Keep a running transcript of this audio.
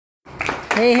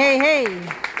Hey, hey, hey.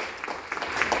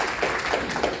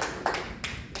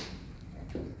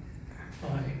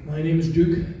 Hi, my name is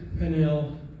Duke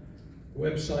Pennell.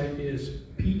 Website is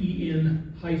pen-l.com.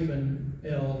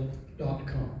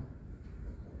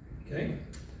 Okay?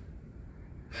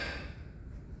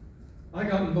 I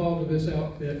got involved with this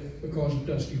outfit because of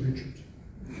Dusty Richards.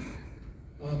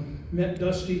 Met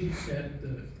Dusty at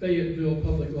the Fayetteville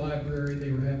Public Library.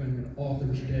 They were having an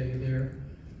author's day there.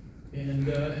 And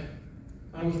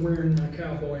I was wearing my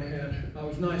cowboy hat. I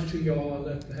was nice to y'all. I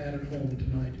left the hat at home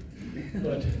tonight.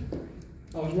 But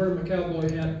I was wearing my cowboy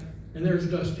hat, and there's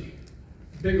Dusty.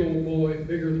 Big old boy,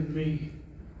 bigger than me.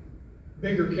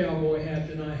 Bigger cowboy hat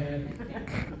than I had.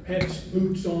 Had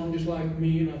boots on just like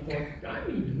me, and I thought, I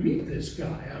need to meet this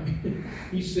guy. I mean,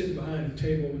 he's sitting behind a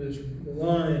table with this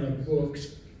line of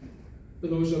books. For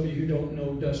those of you who don't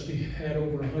know, Dusty had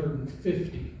over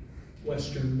 150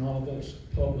 Western novels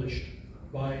published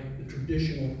by the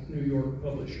traditional New York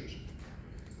publishers.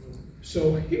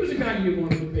 So he was a guy you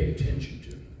wanted to pay attention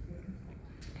to.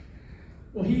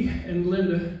 Well, he and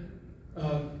Linda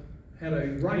had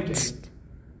a writing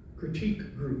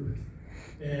critique group,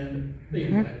 and they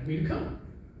invited me to come.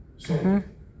 So,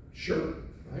 sure,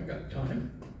 I got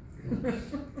time.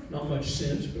 Not much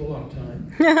sense, but a lot of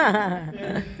time.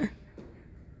 And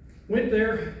went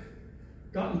there,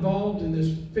 got involved in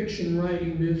this fiction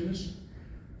writing business,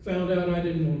 found out I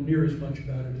didn't know near as much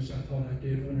about it as I thought I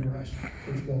did whenever I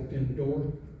first walked in the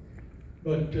door.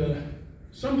 But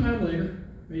sometime later,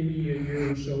 maybe a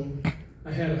year or so,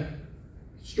 I had a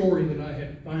story that I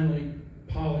had finally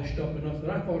polished up enough that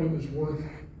I thought it was worth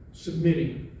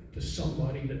submitting to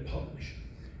somebody that published.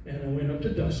 And I went up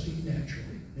to Dusty,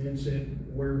 naturally, and said,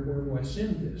 where do I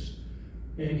send this?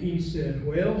 And he said,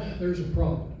 well, there's a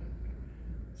problem.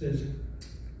 Says,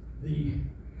 the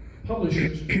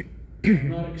publishers are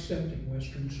not accepting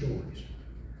Western stories.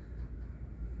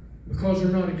 Because they're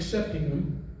not accepting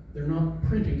them, they're not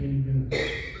printing any new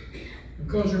ones.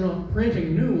 Because they're not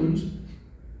printing new ones,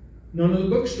 none of the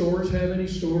bookstores have any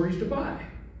stories to buy.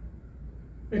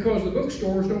 Because the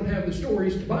bookstores don't have the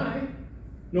stories to buy,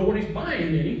 nobody's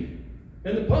buying any,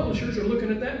 and the publishers are looking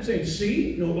at that and saying,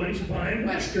 see, nobody's buying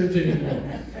Westerns anymore.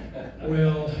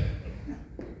 Well,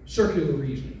 circular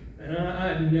reasoning. And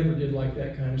I never did like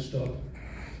that kind of stuff.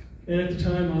 And at the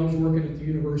time I was working at the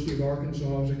University of Arkansas,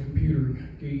 I was a computer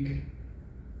geek.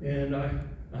 And I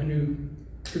knew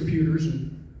computers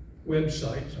and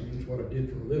websites. I mean, it's what I did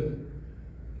for a living.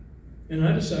 And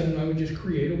I decided I would just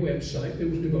create a website that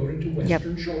was devoted to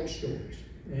Western short stories.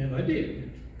 And I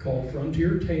did. It's called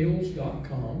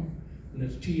frontiertales.com. And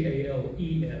it's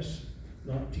T-A-L-E-S,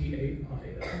 not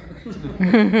T-A-I-S.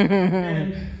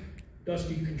 And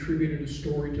Dusty contributed a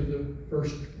story to the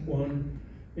first one,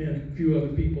 and a few other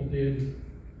people did.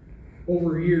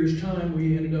 Over a year's time,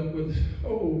 we ended up with,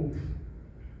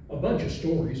 a bunch of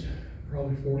stories,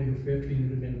 probably 40 or 50 that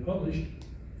had been published.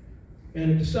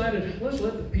 And I decided, let's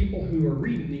let the people who are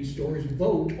reading these stories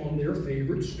vote on their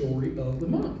favorite story of the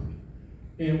month.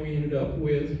 And we ended up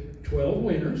with 12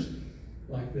 winners,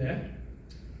 like that.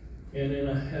 And then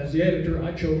as the editor,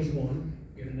 I chose one,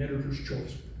 get an editor's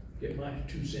choice. Get my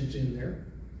 2 cents in there.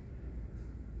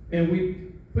 And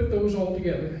we put those all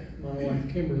together, my wife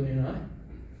Kimberly and I,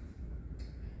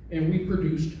 and we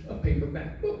produced a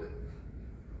paperback book.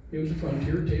 It was a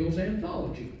Frontier Tales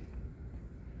anthology.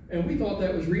 And we thought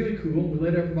that was really cool. We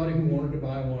let everybody who wanted to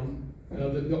buy one,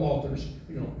 the authors,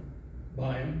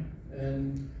 buy them.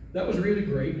 And that was really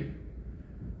great.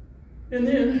 And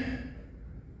then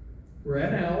we're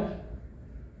at Al,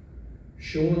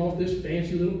 showing off this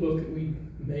fancy little book that we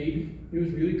made. It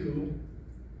was really cool.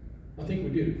 I think we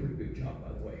did a pretty good job, by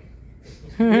the way.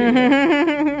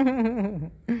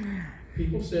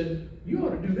 People said, you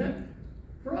ought to do that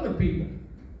for other people.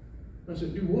 I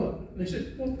said, do what? And they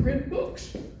said, well, print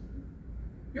books.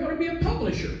 You ought to be a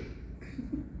publisher.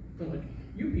 I'm like,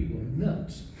 you people are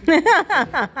nuts.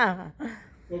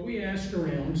 Well, we asked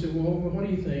around and said, well, what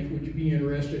do you think? Would you be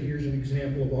interested? Here's an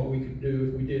example of what we could do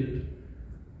if we did it.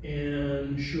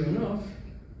 And sure enough,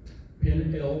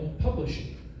 Pennell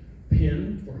Publishing.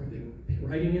 Pen for the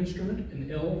writing instrument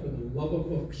and L for the love of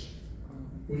books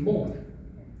was born.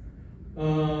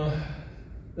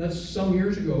 That's some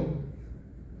years ago,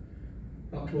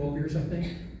 about 12 years, I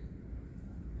think.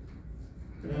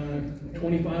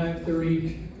 25,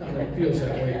 30, I don't know, it feels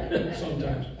that way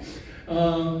sometimes.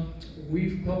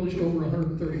 We've published over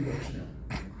 130 books now.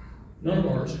 None of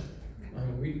ours. I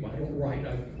don't write.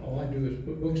 All I do is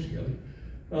put books together.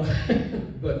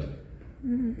 But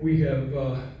we have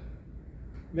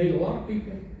made a lot of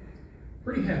people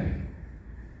pretty happy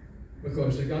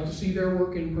because they got to see their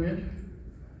work in print.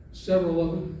 Several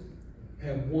of them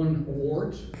have won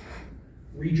awards,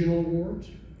 regional awards,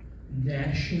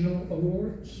 national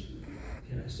awards.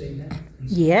 Can I say that?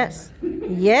 Yes.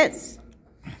 Yes.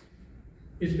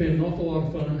 It's been an awful lot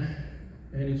of fun,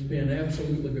 and it's been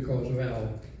absolutely because of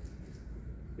Al.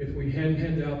 If we hadn't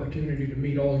had the opportunity to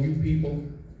meet all you people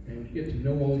and get to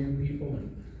know all you people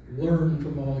and learn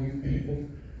from all you people,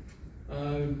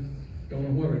 I don't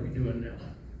know what I'd be doing now.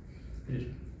 It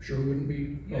sure wouldn't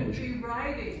be publishing. You'd be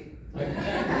writing.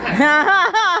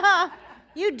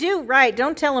 You do write.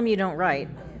 Don't tell them you don't write.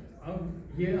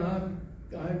 Yeah,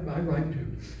 I write too.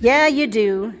 Yeah, you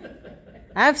do.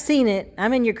 I've seen it.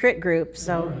 I'm in your crit group,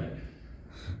 so. All right.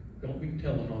 Don't be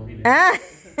telling on me now.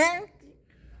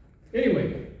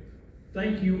 Anyway,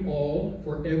 thank you all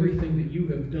for everything that you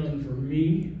have done for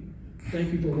me.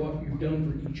 Thank you for what you've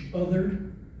done for each other.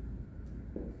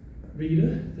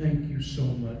 Rita, thank you so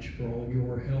much for all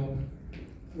your help.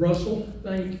 Russell,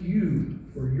 thank you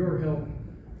for your help.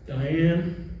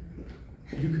 Diane,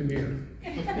 you come here. I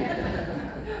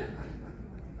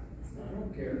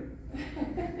don't care.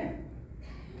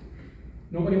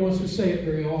 Nobody wants to say it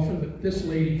very often, but this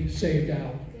lady saved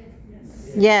Al.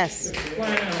 Yes.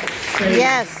 Flat out saved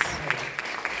Yes.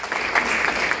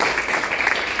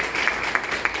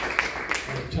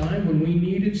 At a time when we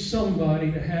needed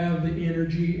somebody to have the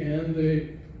energy and the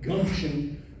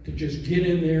gumption to just get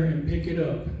in there and pick it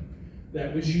up,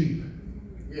 that was you.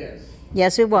 Yes.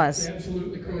 Yes, it was. That's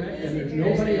absolutely correct, and there's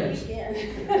nobody else.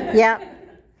 Yeah,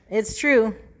 it's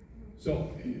true.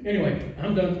 So, anyway,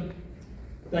 I'm done.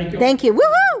 Thank you. Thank you.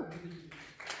 Woohoo!